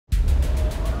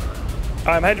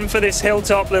I'm heading for this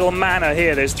hilltop little manor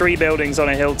here. There's 3 buildings on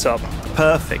a hilltop.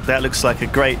 Perfect. That looks like a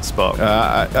great spot.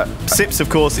 Sips, of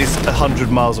course, is 100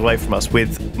 miles away from us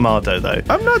with Mardo, though.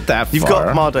 I'm not that far. You've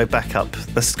got Mardo back up.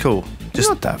 That's cool. Just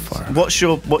not that far. What's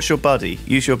your buddy?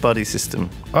 Use your buddy system.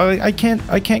 I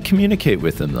can't communicate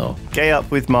with him though. Gay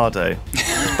up with Mardo.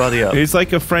 Buddy up. He's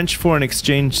like a French foreign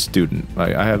exchange student.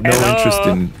 I have no interest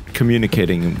in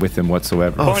communicating with him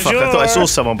whatsoever. Oh fuck! I thought I saw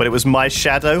someone, but it was my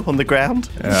shadow on the ground.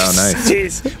 Oh nice.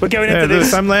 Jeez, we're going into this.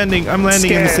 Lewis, I'm landing in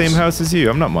the same house as you.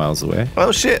 I'm not miles away.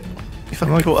 Oh shit! You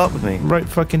fucking caught up with me. Right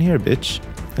fucking here, bitch.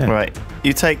 Yeah. Right.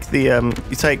 You take the oh,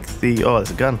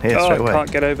 there's a gun here straight away. I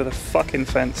can't get over the fucking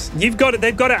fence. They've got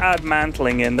to add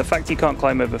mantling in. The fact you can't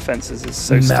climb over fences is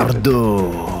so stupid.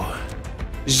 Mardo.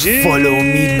 Follow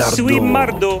me, Mardo. Je suis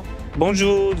Mardo.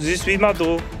 Bonjour, je suis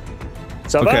Mardo.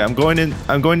 Ça va? Okay,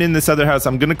 I'm going in this other house.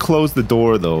 I'm gonna close the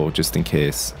door though, just in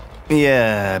case.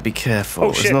 Yeah, be careful.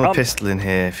 Oh, There's shit, another pistol in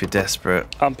here if you're desperate.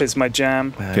 Ump is my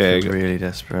jam. Okay, if you're really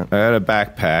desperate. I got a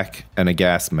backpack and a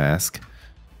gas mask.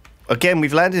 Again,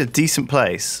 we've landed a decent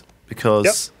place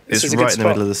because it's right in the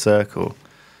middle of the circle.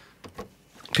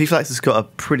 P-Flax has got a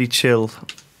pretty chill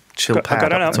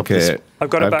pad up top of this. I've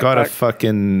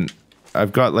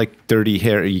got like 30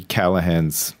 Harry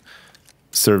Callahan's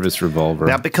service revolver.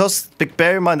 Now,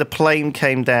 bear in mind the plane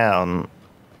came down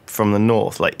from the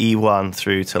north, like E1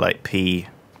 through to like P8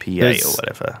 or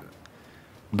whatever.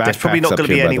 There's probably not going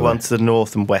to be anyone to the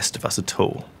north and west of us at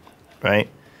all, right?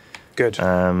 Good.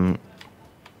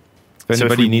 If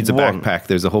anybody needs a backpack,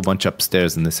 there's a whole bunch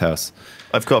upstairs in this house.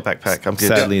 I've got a backpack. I'm good.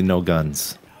 Sadly, no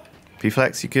guns.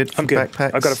 P-Flax, you good? I'm good.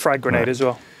 Backpacks? I've got a frag grenade as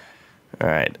well. All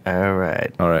right.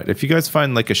 If you guys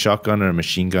find like a shotgun or a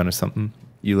machine gun or something,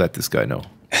 you let this guy know.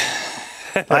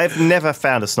 I've never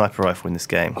found a sniper rifle in this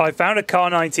game. I found a Car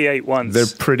 98 once. They're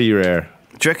pretty rare.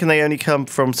 Do you reckon they only come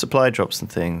from supply drops and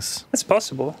things? That's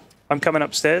possible. I'm coming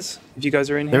upstairs if you guys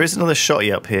are in here. There is another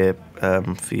shotty up here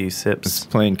for you, Sips. This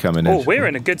plane coming in. Oh, we're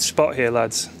in a good spot here,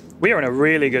 lads. We are in a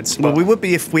really good spot. Well, we would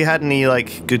be if we had any,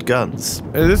 like, good guns.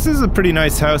 This is a pretty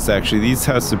nice house, actually. These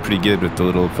houses are pretty good with the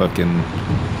little fucking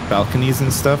balconies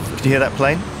and stuff. Can you hear that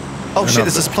plane? Oh, shit,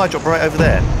 there's a supply drop right over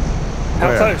there.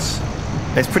 How close?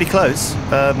 It's pretty close.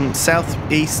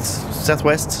 Southeast,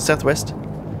 southwest.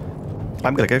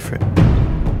 I'm going to go for it.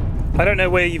 I don't know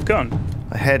where you've gone.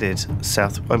 I headed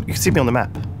south. You can see me on the map.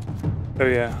 Oh,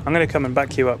 yeah. I'm going to come and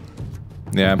back you up.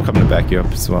 Yeah, I'm coming to back you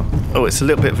up as well. Oh, it's a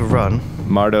little bit of a run.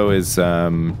 Mardo is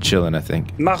chilling, I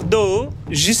think. Mardo,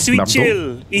 je suis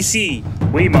chill. Ici.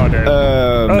 Oui, Mardo.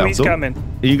 No, he's coming.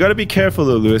 You got to be careful,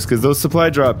 though, Lewis, because those supply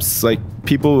drops, like,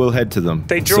 people will head to them.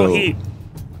 They draw heat.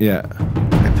 Yeah.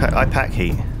 I pack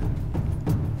heat.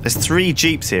 There's 3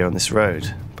 Jeeps here on this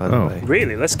road, by the way.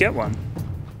 Really? Let's get one.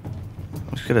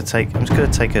 I'm just gonna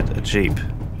take a Jeep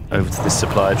over to this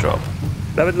supply drop.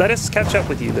 Let us catch up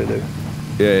with you, Lulu.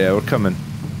 Yeah, we're coming.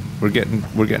 We're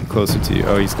getting closer to you.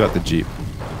 Oh, he's got the Jeep.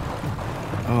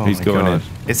 Oh, he's going in.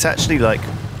 It's actually like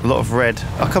a lot of red.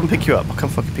 I'll come pick you up. I'll come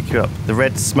fucking pick you up. The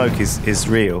red smoke is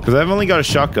real. Because I've only got a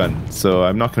shotgun, so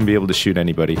I'm not gonna be able to shoot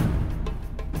anybody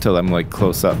until I'm like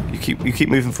close up. You keep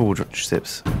moving forward,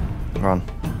 Sips. Run.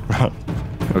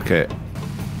 Okay.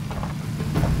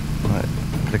 Right.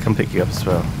 I'm gonna come pick you up as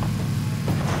well.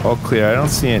 All clear. I don't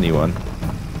see anyone.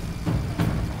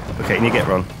 Okay, and you get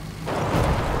Ron.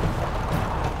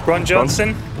 Ron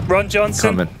Johnson. Ron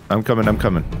Johnson. I'm coming.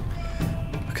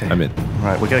 Okay. I'm in.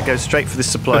 Right, we're gonna go straight for this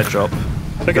supply drop.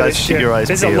 Look at this shit.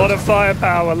 There's a lot of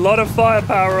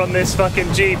firepower. On this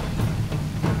fucking Jeep.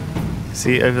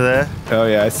 See it over there? Oh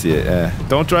yeah, I see it. Yeah.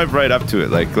 Don't drive right up to it.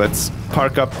 Like, let's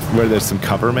park up where there's some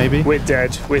cover, maybe. We're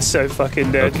dead. We're so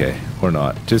fucking dead. Okay, we're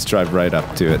not. Just drive right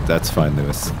up to it. That's fine,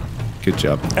 Lewis. Good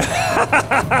job.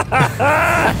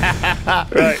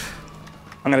 Right.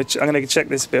 I'm gonna check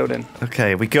this building.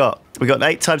 Okay, we got an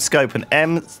 8x scope, an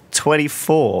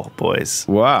M24, boys.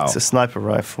 Wow. It's a sniper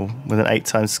rifle with an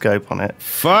 8x scope on it.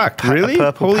 Fuck, really?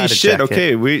 Holy shit, jacket.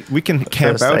 Okay, we can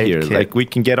camp out here. Kit. Like, we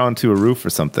can get onto a roof or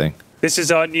something. This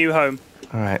is our new home.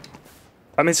 All right.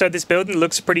 I'm inside this building.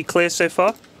 Looks pretty clear so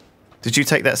far. Did you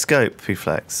take that scope,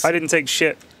 P-Flax? I didn't take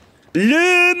shit.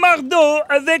 Le Mardo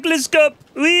avec le scope.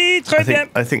 Oui, très bien.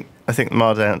 I think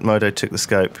Mardo took the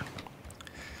scope.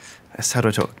 That's how do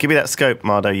I talk? Give me that scope,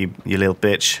 Mardo, you little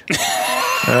bitch.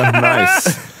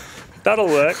 Nice. That'll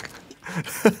work.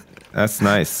 That's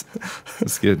nice.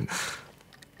 That's good.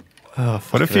 Oh,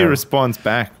 what if he responds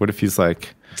back? What if he's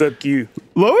like, fuck you.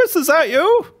 Lois, is that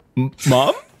you? Mom?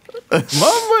 Mom,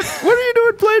 what are you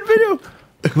doing playing video?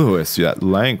 Lois, that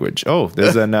language. Oh,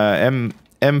 there's an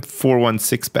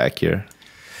M416 back here.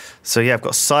 So yeah, I've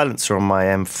got a silencer on my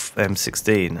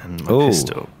M16 and my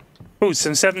pistol. Oh,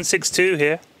 some 7.62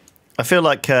 here. I feel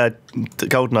like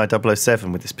GoldenEye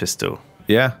 007 with this pistol.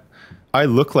 Yeah. I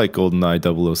look like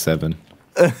GoldenEye 007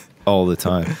 all the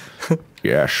time.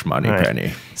 Yes,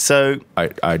 Moneypenny. So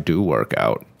I do work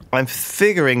out. I'm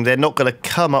figuring they're not going to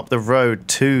come up the road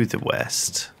to the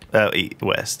west.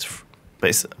 West. But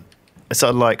it's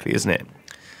unlikely, isn't it?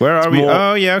 Where are we?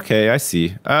 Oh, yeah, okay, I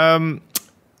see.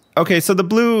 Okay, so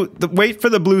wait for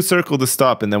the blue circle to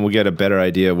stop, and then we'll get a better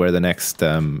idea where the next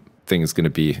thing is going to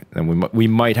be, and we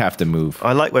might have to move.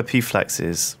 I like where P-Flax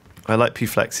is. I like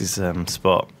P-Flax's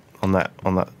spot on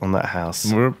that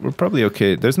house. We're probably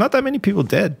okay. There's not that many people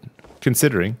dead,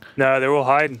 considering. No, they're all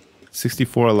hiding.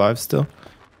 64 alive still.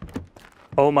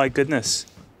 Oh my goodness.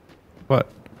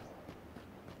 What?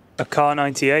 A car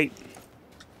 98.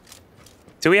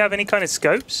 Do we have any kind of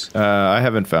scopes? I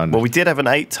haven't found it. Well, we did have an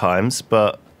 8 times,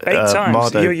 but 8 times?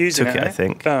 Mardo You're using took it, eh? I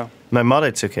think. Oh. No,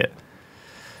 Mardo took it.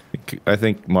 I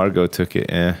think Margot took it,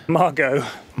 yeah. Margot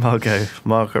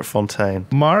Fontaine.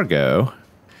 Margot?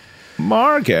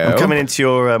 I'm coming into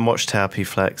your watchtower,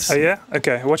 P-Flex. Oh, yeah?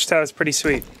 Okay, watchtower's pretty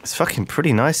sweet. It's fucking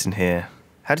pretty nice in here.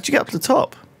 How did you get up to the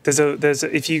top? There's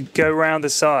a if you go round the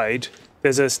side,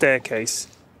 there's a staircase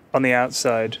on the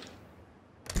outside.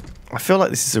 I feel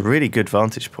like this is a really good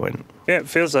vantage point. Yeah, it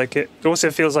feels like it. It also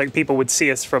feels like people would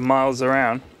see us from miles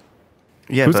around.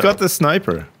 Yeah, Who's got the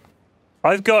sniper?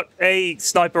 I've got a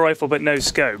sniper rifle, but no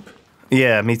scope.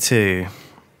 Yeah, me too.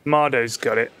 Mardo's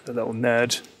got it, the little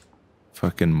nerd.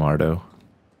 Fucking Mardo.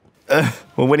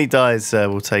 Well, when he dies,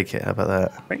 we'll take it. How about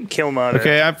that? I can kill Mardo.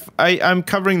 Okay, I'm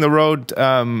covering the road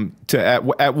at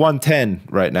 110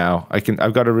 right now.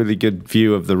 I've got a really good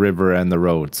view of the river and the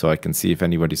road, so I can see if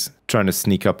anybody's trying to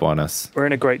sneak up on us. We're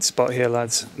in a great spot here,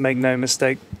 lads. Make no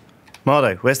mistake.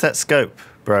 Mardo, where's that scope,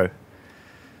 bro?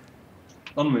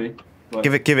 On me. What?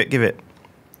 Give it.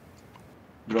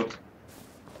 Drop.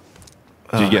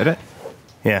 Did you get it?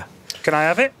 Yeah. Can I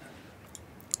have it?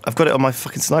 I've got it on my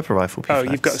fucking sniper rifle. Oh,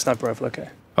 P-Flax. you've got a sniper rifle, okay.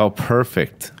 Oh,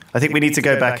 perfect. I think we need to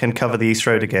go back and cover the East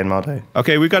Road again, Mardo.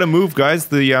 Okay, we got to move, guys.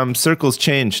 The circle's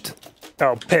changed.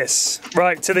 Oh, piss.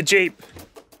 Right, to the Jeep.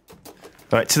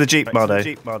 Right, to the Jeep,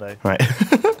 Mardo. Right.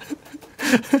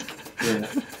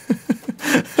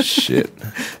 Shit.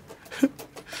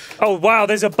 Oh, wow,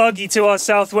 there's a buggy to our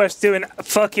southwest doing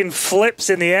fucking flips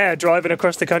in the air, driving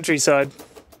across the countryside.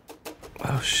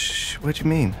 Oh, what do you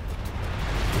mean?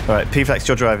 All right, P-Flex,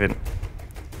 you're driving.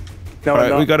 No, All I'm right,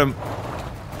 not. we got to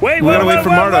Wait, wait for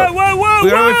Mardo. Whoa, We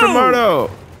got to wait for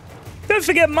Mardo. Don't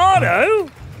forget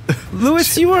Mardo.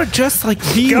 Lewis, you are just like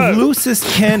the loosest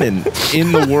cannon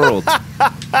in the world.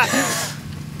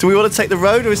 Do we want to take the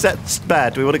road, or is that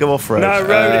bad? Do we want to go off-road? No,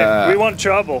 road it. We want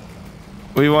trouble.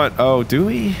 We want... Oh, do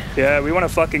we? Yeah, we want to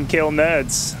fucking kill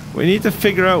nerds. We need to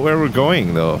figure out where we're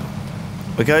going, though.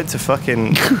 We're going to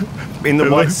fucking... in the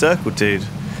white circle, dude.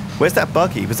 Where's that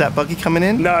buggy? Was that buggy coming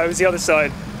in? No, it was the other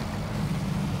side.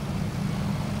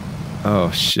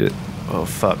 Oh, shit. Oh,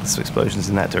 fuck. There's explosions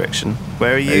in that direction.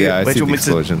 Where are you? Yeah, I Where see do you the want me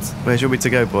explosions. Where do you want me to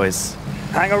go, boys?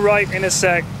 Hang a right in a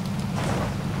sec.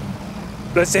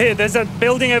 Let's hear. There's a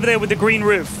building over there with the green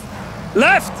roof.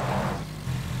 Left!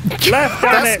 Left,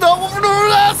 damn it.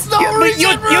 That's not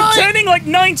You're turning like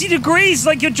 90 degrees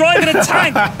like you're driving a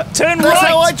tank. Turn That's right.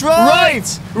 how I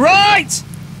drive. Right!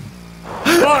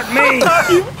 Fuck me.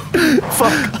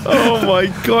 Fuck. Oh, my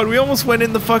God. We almost went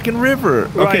in the fucking river.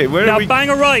 Right. Okay, where now are we... bang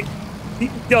a right.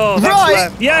 Oh, that's Right.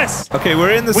 left. Yes. Okay,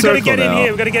 we're in the We circle gotta get now. in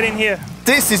here. We gotta get in here.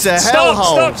 This is a Stop!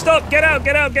 hellhole. Stop! Get out!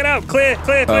 Clear!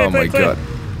 Oh, my God.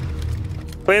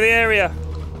 Clear the area.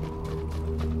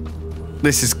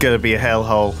 This is going to be a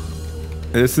hellhole.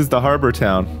 This is the harbor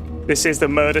town. This is the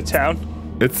murder town.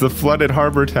 It's the flooded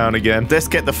harbor town again. Let's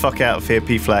get the fuck out of here,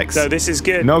 P-Flax. No, this is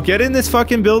good. No, get in this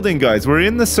fucking building, guys. We're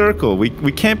in the circle. We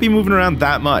can't be moving around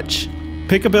that much.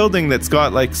 Pick a building that's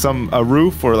got like a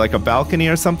roof or like a balcony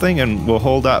or something, and we'll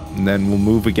hold up, and then we'll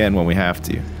move again when we have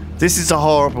to. This is a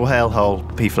horrible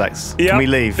hellhole, P-Flax. Yep, Can we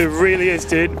leave? It really is,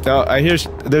 dude. Oh, I hear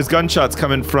there's gunshots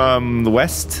coming from the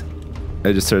west.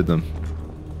 I just heard them.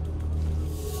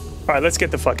 All right, let's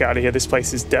get the fuck out of here. This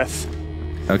place is death.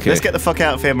 Okay. Let's get the fuck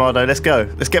out of here, Mardo. Let's go.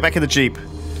 Let's get back in the Jeep.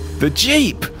 The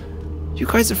Jeep! You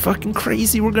guys are fucking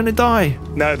crazy. We're gonna die.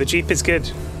 No, the Jeep is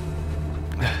good.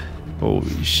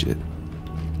 Holy shit.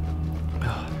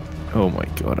 Oh my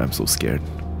God, I'm so scared.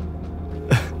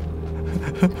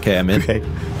 Okay, I'm in. Okay,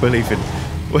 we're leaving.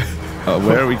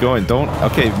 Where are we going?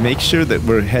 Okay, make sure that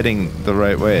we're heading the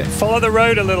right way. Follow the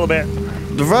road a little bit.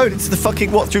 The road, it's the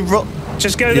fucking what through rock.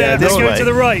 Just go Yeah, there. this Let's go way. to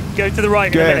the right. Go to the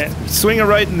right in a minute. Swing a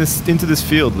right into this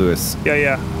field, Lewis.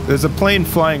 Yeah. There's a plane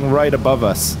flying right above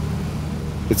us.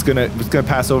 It's gonna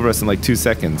pass over us in like 2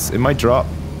 seconds. It might drop.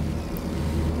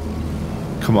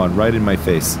 Come on, right in my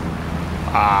face. No,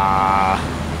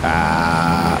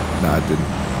 it didn't.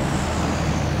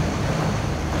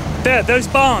 There, those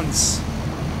barns.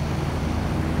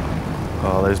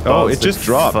 Oh, those barns. Oh, it just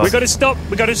dropped. We gotta stop.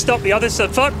 We gotta stop the other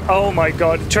side. Fuck. Oh my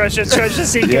god. Treasure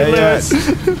seeking, Lewis.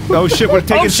 Oh shit, we're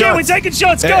taking shots. Oh shit, we're taking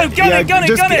shots. Go, gun it.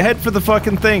 Just head for the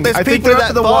fucking thing. There's I think people they're up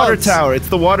to the water barns. tower. It's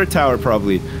the water tower,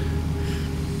 probably.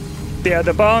 Yeah,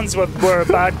 the barns were a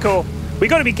bad call. We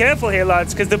gotta be careful here,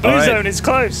 lads, because the blue zone is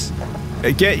close.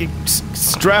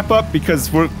 Strap up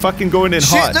because we're fucking going in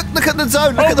hot. Shit, look at the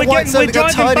zone. Look at the white zone. We're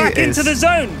driving back into the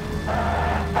zone.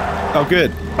 Oh,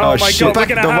 good. Oh my shit. god,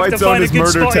 we're gonna have to find a good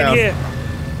spot in here.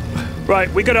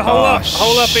 Right, we gotta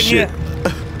hole up in here.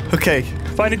 Okay.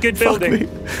 Find a good building.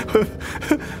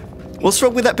 What's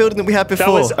wrong with that building that we had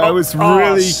before? That was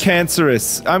really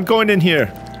cancerous. I'm going in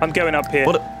here. I'm going up here.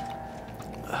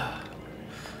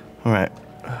 Alright.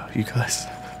 You guys.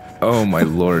 Oh my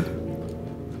lord.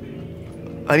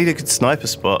 I need a good sniper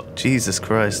spot. Jesus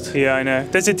Christ. Yeah, I know.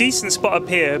 There's a decent spot up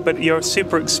here, but you're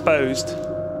super exposed.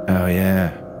 Oh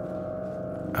yeah.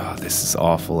 Oh, this is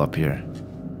awful up here.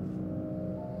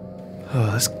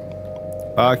 Oh, that's...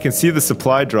 I can see the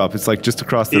supply drop. It's like just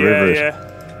across the river.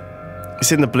 Yeah.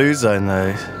 It's in the blue zone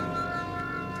though.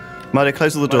 Mario,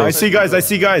 close all the doors. I see guys.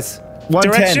 110.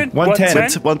 Direction?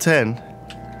 110. 110.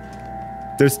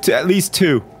 There's at least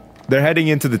two. They're heading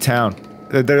into the town.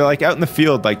 They're like out in the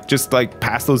field, like just like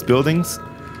past those buildings.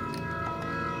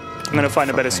 I'm gonna find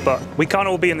a better spot. We can't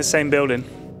all be in the same building.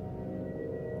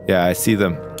 Yeah, I see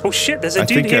them. Oh shit, there's a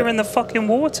dude here in the fucking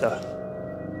water.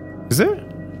 Is there?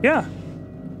 Yeah.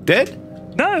 Dead?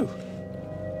 No.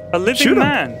 A living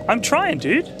man. I'm trying,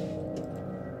 dude.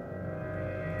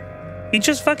 He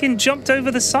just fucking jumped over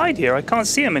the side here. I can't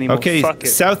see him anymore. Okay, Fuck it.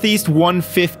 southeast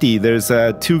 150. There's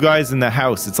two guys in the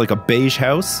house. It's like a beige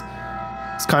house.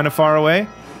 It's kind of far away.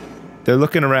 They're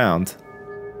looking around.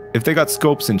 If they got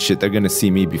scopes and shit, they're gonna see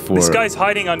me before. This guy's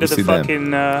hiding under the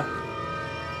fucking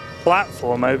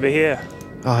platform over here.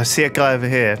 Oh, I see a guy over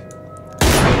here.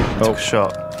 I took a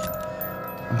shot.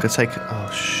 I'm gonna take... Oh,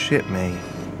 shit me.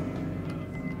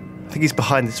 I think he's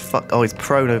behind this Oh, he's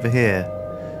prone over here.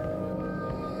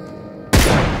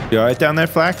 You alright down there,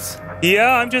 Flax?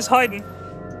 Yeah, I'm just hiding.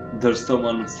 There's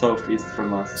someone southeast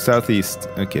from us. Southeast,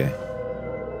 okay.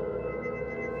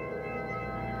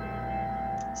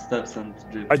 Steps and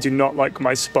jeep. I do not like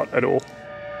my spot at all.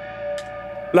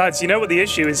 Lads, you know what the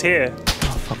issue is here?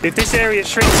 If this area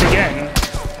shrinks again...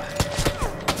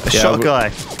 I shot a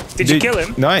guy. Did you kill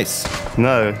him? Nice.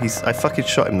 No, I fucking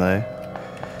shot him though.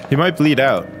 He might bleed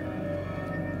out.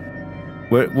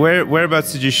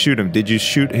 Whereabouts did you shoot him? Did you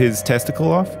shoot his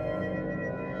testicle off?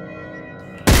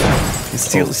 He's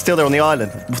still there on the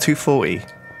island. 240. Is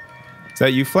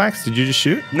that you, Flax? Did you just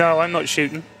shoot? No, I'm not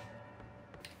shooting.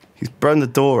 He's blown the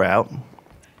door out.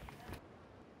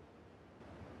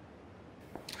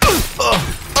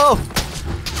 Oh!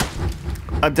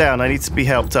 I'm down. I need to be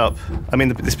helped up. I'm in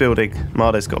this building.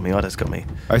 Mardo's got me.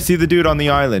 I see the dude on the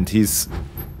island. It's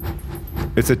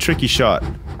a tricky shot.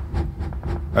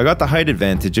 I got the height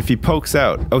advantage. If he pokes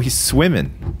out... Oh, he's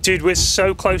swimming. Dude, we're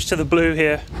so close to the blue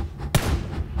here.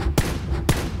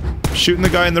 Shooting the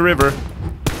guy in the river.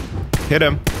 Hit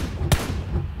him.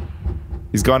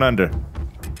 He's gone under.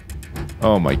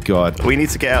 Oh my god. We need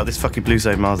to get out of this fucking blue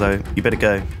zone, Marzo. You better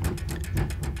go.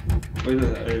 Wait,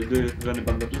 do you have any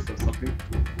bandages or something?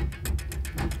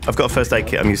 I've got a first aid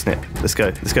kit. I'm using it. Let's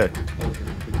go.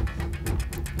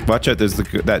 Watch out, there's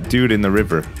that dude in the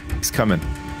river. He's coming.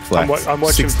 Flax. I'm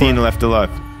watching 16 left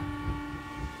alive.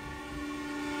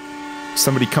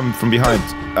 Somebody coming from behind.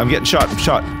 I'm getting shot. I'm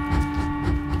shot.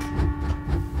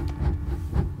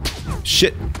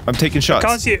 Shit. I'm taking shots.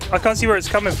 I can't see where it's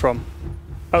coming from.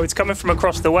 Oh, it's coming from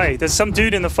across the way. There's some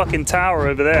dude in the fucking tower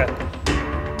over there.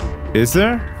 Is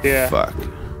there? Yeah. Fuck.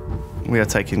 We are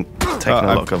taking a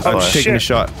lot of gunfire. I'm taking a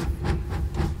shot.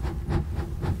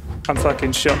 I'm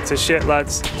fucking shot to shit,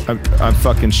 lads. I'm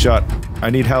fucking shot. I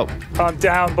need help. I'm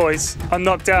down, boys. I'm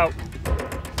knocked out.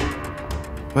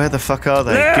 Where the fuck are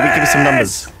they? Yes! Give me some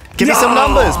numbers. Give me some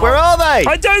numbers. Where are they?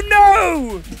 I don't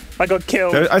know. I got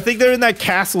killed. I think they're in that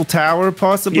castle tower,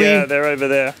 possibly. Yeah, they're over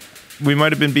there. We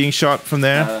might have been being shot from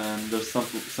there. There's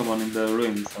someone in the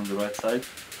ruins on the right side.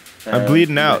 I'm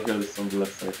bleeding out. On the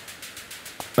left side.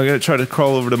 I'm gonna try to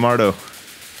crawl over to Mardo.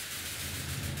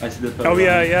 I see the Oh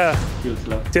yeah. Kills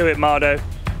left. Do it, Mardo.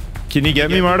 Can you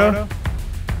get me, Mardo?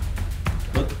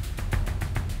 What?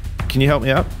 Can you help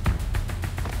me up?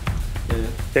 Yeah.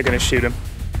 They're gonna shoot him.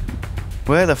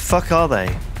 Where the fuck are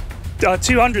they?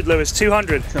 200, Lewis.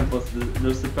 200.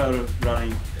 There's a pair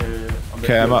running on the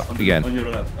Okay, I'm hills, up on again. On your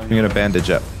left. I'm gonna bandage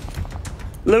up.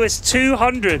 Lewis,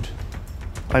 200.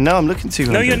 I know, I'm looking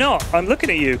 200. No, you're not. I'm looking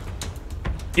at you.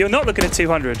 You're not looking at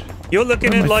 200. You're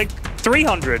looking at like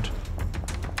 300.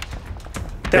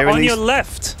 They're on your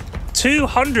left.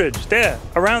 200. There.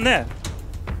 Around there.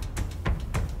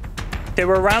 They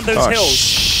were around those hills.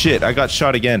 Shit, I got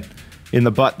shot again. In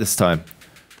the butt this time.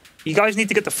 You guys need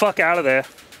to get the fuck out of there.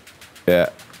 Yeah.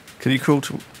 Can you crawl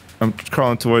to... I'm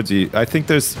crawling towards you. I think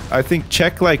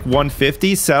check like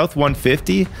 150, south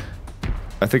 150.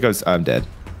 I think I'm dead.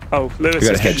 Oh, Lewis got is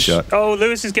a getting... headshot. Oh,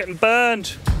 Lewis is getting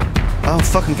burned. Oh,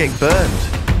 fuck, I'm getting burned.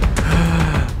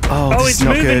 Oh, this it's is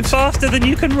not moving good. faster than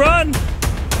you can run.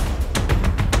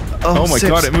 Oh my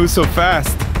god, it moves so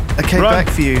fast. I came back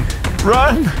for you.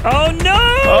 Run! Oh no!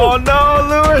 Oh no,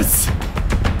 Lewis!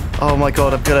 Oh my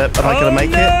god, am I gonna make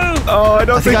it? Oh, I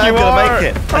don't think you I'm are. gonna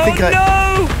make it. I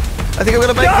think I'm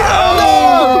gonna make it.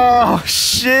 Oh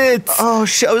shit! Oh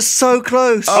shit, I was so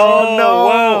close. Oh no!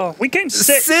 Wow. We came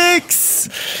 6.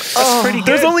 6! That's pretty good.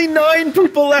 There's only 9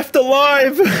 people left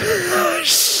alive.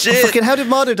 Shit! Fucking, how did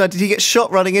Mardo die? Did he get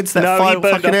shot running into that No, he final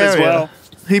burned fucking up area? as well.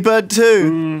 He burned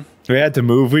too. We had to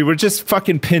move. We were just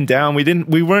fucking pinned down.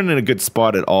 We weren't in a good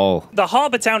spot at all. The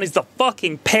harbour town is the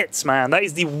fucking pits, man. That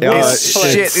is the worst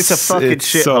place. Shit, it's a fucking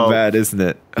shit so hole. bad, isn't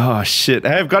it? Oh shit!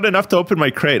 I've got enough to open my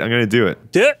crate. I'm gonna do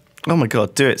it. Do it. Oh my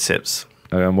god, do it, Sips.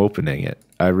 I'm opening it.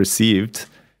 I received.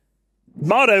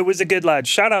 Mardo was a good lad.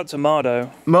 Shout out to Mardo.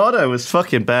 Mardo was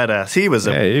fucking badass. He was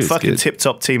a fucking good.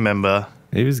 tip-top team member.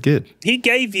 He was good. He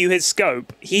gave you his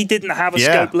scope. He didn't have a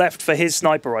scope left for his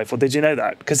sniper rifle. Did you know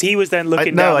that? Because he was then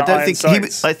looking down I at don't iron think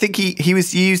sights. I think he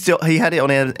was used. He had it on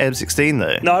M16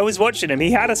 though. No, I was watching him.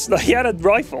 He had a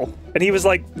rifle, and he was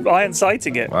like iron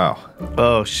sighting it. Wow.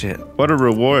 Oh shit! What a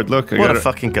reward! Look, I What got a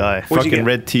fucking guy. What'd you fucking get?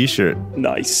 red T-shirt.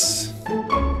 Nice.